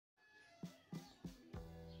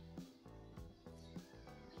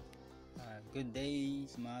Good day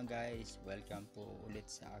mga guys, welcome po ulit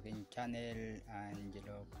sa aking channel,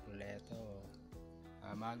 Angelo Puleto.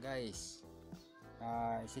 Mga guys,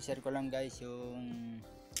 isi-share ko lang guys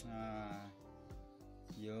ah,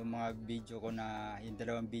 yung mga video ko na, yung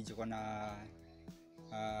dalawang video ko na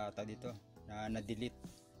dito, na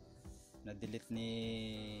na-delete ni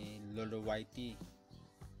Lolo Whitey.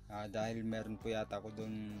 Dahil meron po yata ako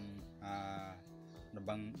dun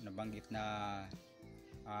nabanggit na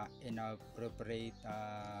inappropriate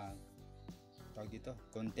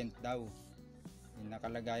content daw, yung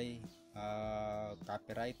nakalagay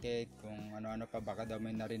copyrighted, kung ano-ano pa, baka daw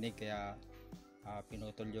may narinig, kaya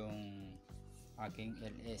pinutol yung aking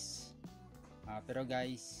LS. Pero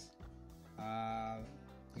guys,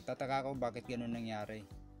 nagtataka ako bakit ganun nangyari,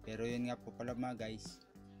 pero yun nga po pala mga guys,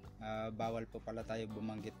 bawal po pala tayo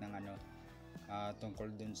bumanggit ng tungkol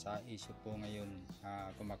dun sa issue po ngayon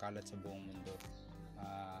kumakalat sa buong mundo.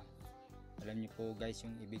 Alam niyo po guys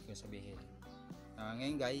yung ibig ko sabihin.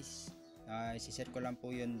 Ngayon guys, isi-share ko lang po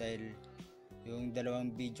yun dahil yung dalawang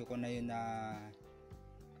video ko na yun na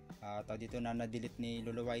dito na na-delete ni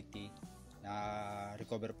Lolo Whitey, na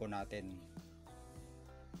recover po natin.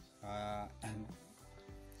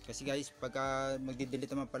 Kasi guys, pagka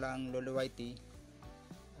magdi-delete naman pala ang Lolo Whitey,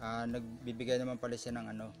 nagbibigay naman pala siya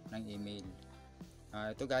ng email.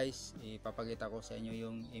 Ito guys, ipapakita ko sa inyo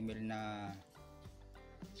yung email na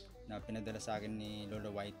pinadala sa akin ni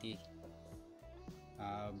Lolo Whitey.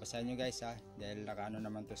 Basahin nyo guys dahil nakaano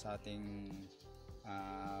naman to sa ating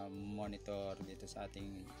monitor dito sa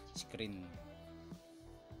ating screen.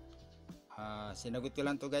 Sinagot ko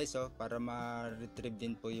lang to guys para ma-retrieve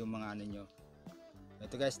din po yung mga nyo.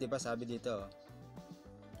 Ito guys, di ba sabi dito,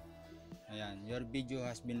 ayan, your video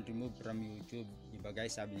has been removed from YouTube, di ba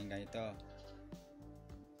guys, sabi niya ganito.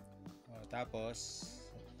 Tapos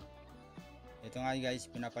ito nga guys,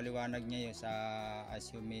 pinapaliwanag niya yun sa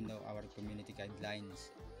as you may know our community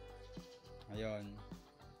guidelines. Ngayon,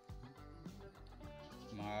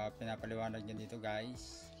 mga pinapaliwanag niya dito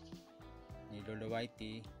guys ni Lolo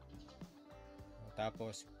Whitey.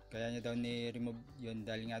 Tapos kaya niya daw ni-remove yun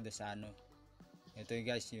dahil nga doon sa ito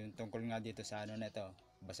guys, yung tungkol nga dito sa na ito,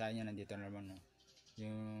 basahin niya, nandito naman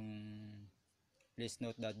yung please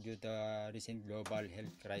note that due to recent global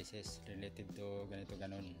health crisis related to ganito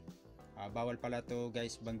ganon, bawal pala to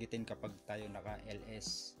guys banggitin kapag tayo naka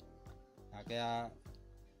LS. Kaya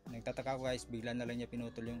nagtataka ko guys, bigla na lang niya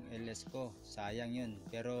pinutol yung LS ko, sayang yun.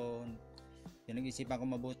 Pero pinag-isipan ko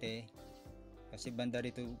mabuti, kasi banda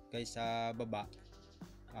rito guys sa baba,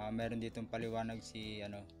 meron ditong paliwanag si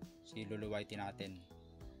Lolo Whitey natin.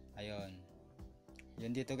 Ayun,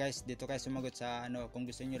 yun dito guys, sumagot sa kung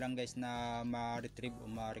gusto nyo lang guys na ma-retrieve o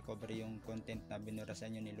ma-recover yung content na binura sa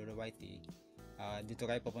inyo ni Lolo Whitey, dito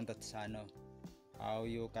kayo pupunta sa how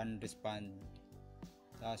you can respond.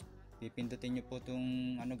 Tapos pipindutin nyo po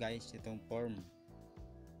itong guys, itong form.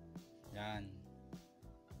 Yan,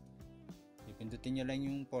 pipindutin nyo lang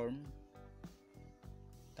yung form.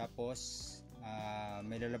 Tapos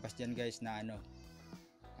may lalabas dyan guys na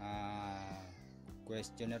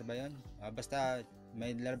questionnaire ba yun? Basta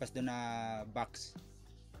may lalabas doon na box,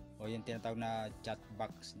 o yung tinatawag na chat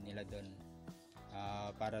box nila doon,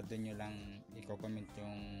 para doon nyo lang i-comment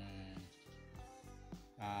yung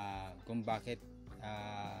kung bakit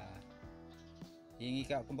hihingi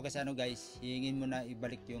ka, kumbaga sa guys, hihingin mo na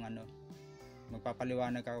ibalik yung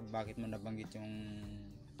magpapaliwanag ka bakit mo nabanggit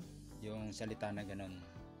yung salita na ganon.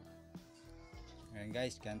 Ngayon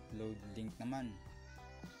guys, can't load link naman.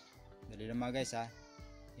 Dali lang mga guys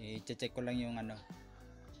i-check ko lang yung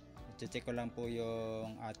i-check ko lang po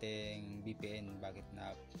yung ating VPN, bakit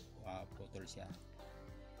na putol siya.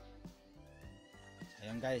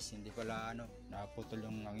 Ayun guys, hindi pala naputol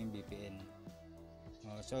yung aking VPN.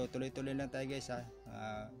 So tuloy-tuloy lang tayo guys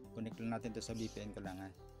connect lang natin to sa VPN ko lang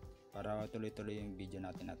para tuloy-tuloy yung video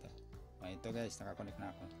natin na to. Ito guys, nakakonect na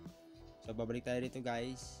ako. So babalik tayo dito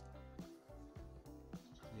guys.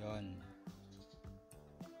 Yon,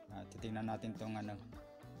 titingnan natin tong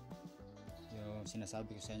yung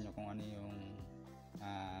sinasabi ko sa inyo, kung ano yung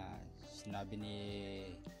sinabi ni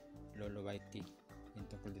Lolo Whitey yung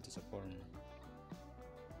tungkol dito sa form.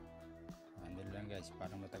 Andun lang guys,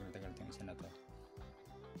 parang matagal-tagal itong isa na to.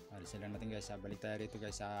 Alisin lang natin guys, balik tayo rito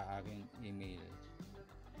guys sa aking email.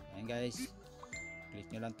 Ayan guys, click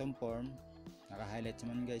nyo lang tong form, naka-highlight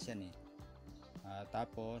naman guys yan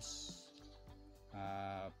tapos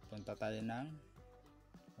punta tayo ng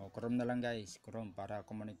Chrome na lang guys, Chrome, para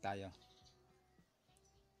connect tayo.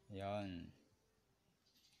 Ayan,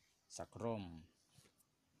 sa Chrome.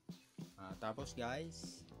 Tapos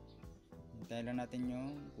guys, hintayin lang natin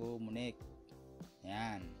yung connect.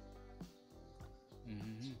 Ayan,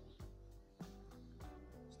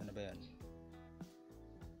 Sana ba yan?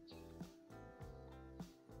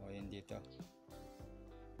 O yan dito.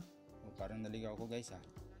 O parang naligaw ko guys ha.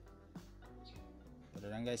 Pero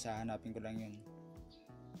lang guys, hahanapin ko lang yun.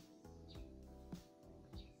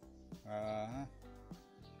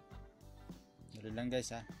 Dali lang guys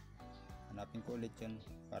ha. Hanapin ko ulit yun.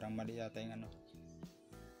 Parang mali yata yung ano.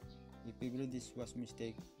 If you believe this was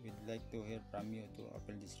mistake, we'd like to hear from you to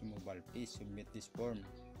appeal this removal. Please submit this form.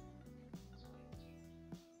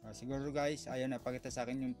 Siguro guys, ayan, napakita sa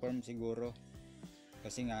akin yung form siguro.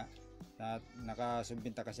 Kasi nga,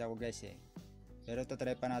 nakasubmit na kasi ako guys eh. Pero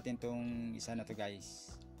tatry pa natin tong isa na to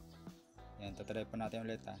guys. Yan, tatry pa natin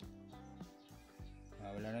ulit ha.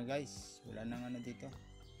 Wala na guys, wala nang ano dito.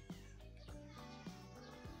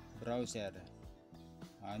 Browser.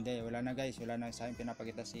 Hindi, wala na guys, wala na sa akin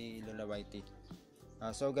pinapakita si Lola Whitey.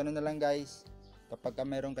 So ganun na lang guys. Kapag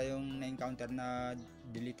meron kayong na-encounter na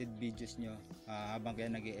deleted videos nyo habang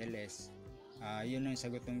kayo nag-LS, yun ang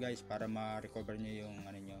sagot nyo guys para ma-recover nyo yung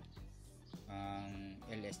ano nyo, ang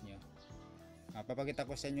LS nyo. Papakita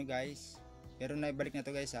ko sa inyo guys, pero naibalik na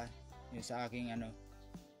to guys ha, yung sa aking ano,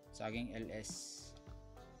 sa aking LS.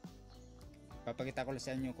 Papakita ko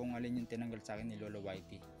sa inyo kung alin yung tinanggal sa akin ni Lola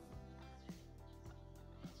Whitey.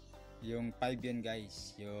 Yung 5 yun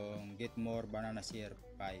guys, yung Get More Banana Syrup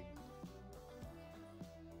 5.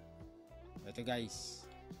 Ito guys,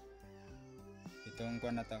 itong kuha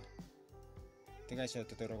na to. Ito guys, so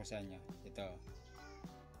tuturo ko sa inyo.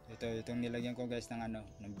 Itong nilagyan ko guys ng ano,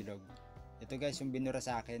 ng bilog. Ito guys, yung binura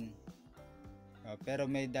sa akin. Pero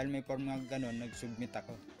dahil may form nga ganun, nag-submit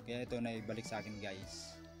ako. Kaya ito na ibalik sa akin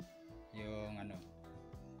guys. Yung ano,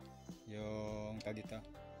 yung tawag dito,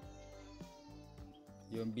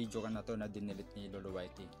 yung video ka na to na dinilit ni Lolo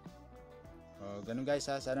Whitey. Ganun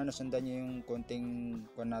guys ha, sana nasundan nyo yung konting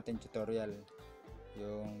natin tutorial,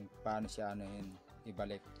 yung paano siya ano yun,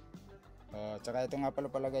 ibalik. Tsaka ito nga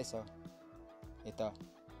pala guys, ito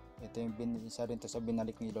yung isa rin to sa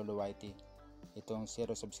binalik ni Lolo Whitey, itong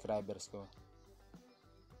 0 subscribers ko.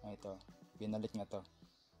 Ito, binalik nga to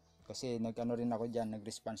kasi nag-ano rin ako dyan,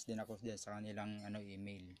 nag-response din ako dyan sa kanilang ano,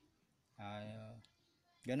 email.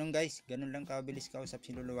 Ganun guys, ganun lang kabilis kausap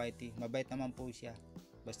si Lolo Whitey. Mabait naman po siya.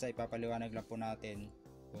 Basta ipapaliwanag lang po natin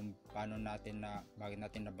kung paano natin bakit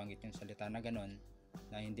natin nabanggit yung salita na ganun,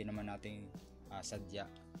 na hindi naman natin sadya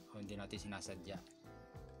o hindi natin sinasadya.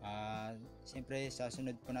 Siyempre sa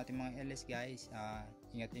sunod po natin mga LS guys,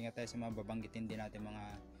 ingat-ingat tayo sa mga babanggitin din natin mga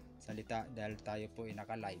salita dahil tayo po ay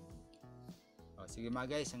naka-live. Sige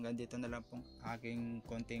mga guys, hanggang dito na lang pong aking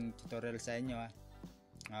konting tutorial sa inyo.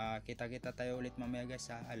 Kita-kita tayo ulit mamaya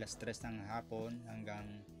guys sa alas 3 ng hapon hanggang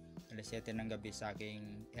alas 7 ng gabi sa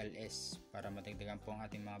aking LS para matagdagan po ang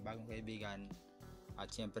ating mga bagong kaibigan at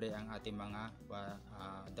syempre ang ating mga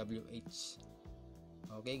WH.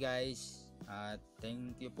 Okay guys,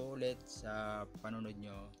 thank you po ulit sa panunod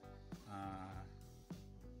nyo.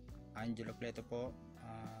 Angelo Cleto po,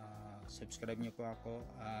 subscribe nyo po ako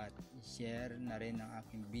at share na rin ang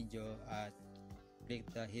aking video at click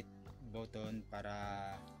the hit button para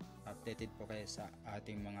updated po kayo sa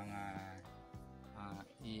ating mga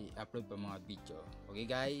i-upload pa mga video. Okay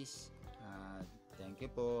guys, thank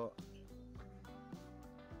you po.